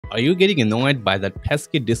Are you getting annoyed by that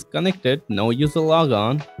pesky disconnected no user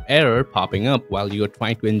logon error popping up while you're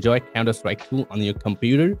trying to enjoy Counter-Strike 2 on your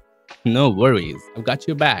computer? No worries, I've got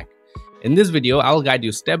your back. In this video, I'll guide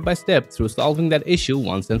you step by step through solving that issue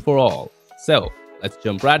once and for all. So, let's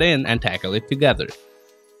jump right in and tackle it together.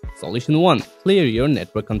 Solution 1. Clear your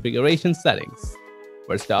network configuration settings.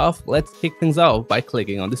 First off, let's kick things off by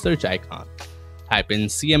clicking on the search icon. Type in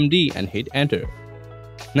CMD and hit enter.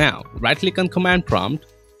 Now, right-click on command prompt,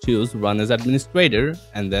 choose Run as Administrator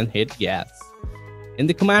and then hit Yes. In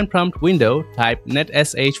the command prompt window, type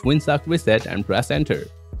netsh winsock reset and press enter.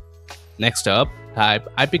 Next up, type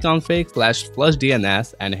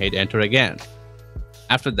ipconfig/flushdns and hit enter again.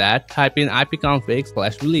 After that, type in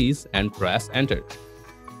ipconfig/release and press enter.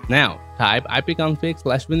 Now, type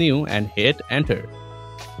ipconfig/renew and hit enter.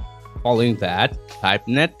 Following that, type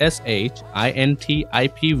netsh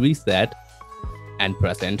intip reset and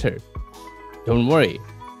press enter. Don't worry,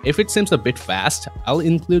 if it seems a bit fast, I'll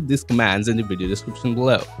include these commands in the video description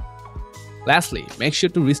below. Lastly, make sure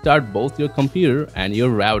to restart both your computer and your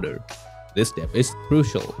router. This step is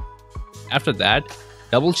crucial. After that,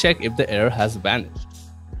 double check if the error has vanished.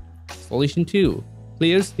 Solution 2.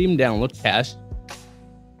 Clear Steam download cache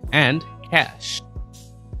and cache.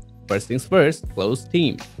 First things first, close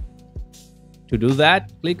Steam. To do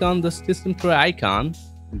that, click on the system tray icon,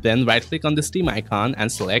 then right-click on the Steam icon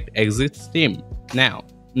and select Exit Steam. Now,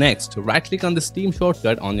 next, right-click on the Steam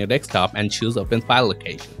shortcut on your desktop and choose Open File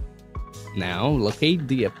Location. Now, locate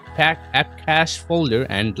the app cache folder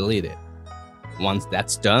and delete it. Once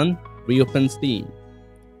that's done, reopen Steam.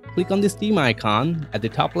 Click on the Steam icon at the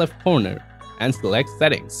top left corner and select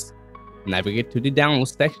Settings. Navigate to the Download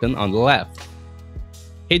section on the left.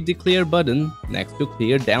 Hit the Clear button next to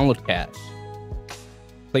Clear Download Cache.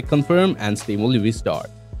 Click Confirm and Steam will restart.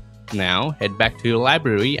 Now, head back to your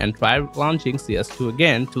library and try launching CS2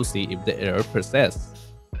 again to see if the error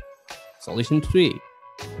persists. Solution 3.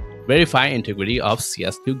 Verify integrity of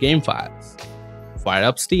CS2 game files. Fire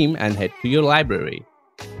up Steam and head to your library.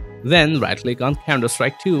 Then right-click on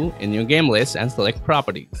Counter-Strike 2 in your game list and select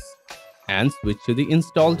Properties. And switch to the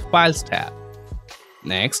Installed Files tab.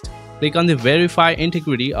 Next, click on the Verify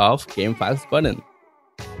Integrity of Game Files button.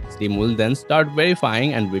 Steam will then start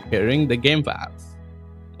verifying and repairing the game files.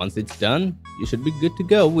 Once it's done, you should be good to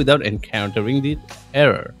go without encountering the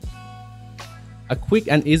error. A quick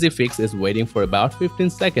and easy fix is waiting for about 15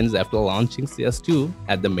 seconds after launching CS2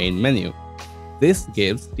 at the main menu. This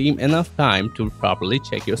gives Steam enough time to properly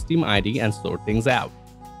check your Steam ID and sort things out.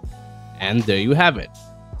 And there you have it.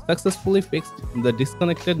 Successfully fixed the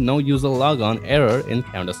disconnected no user logon error in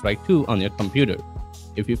Counter-Strike 2 on your computer.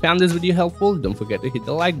 If you found this video helpful, don't forget to hit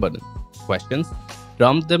the like button. Questions?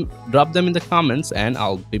 Drop them in the comments and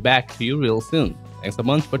I'll be back to you real soon. Thanks a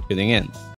bunch for tuning in.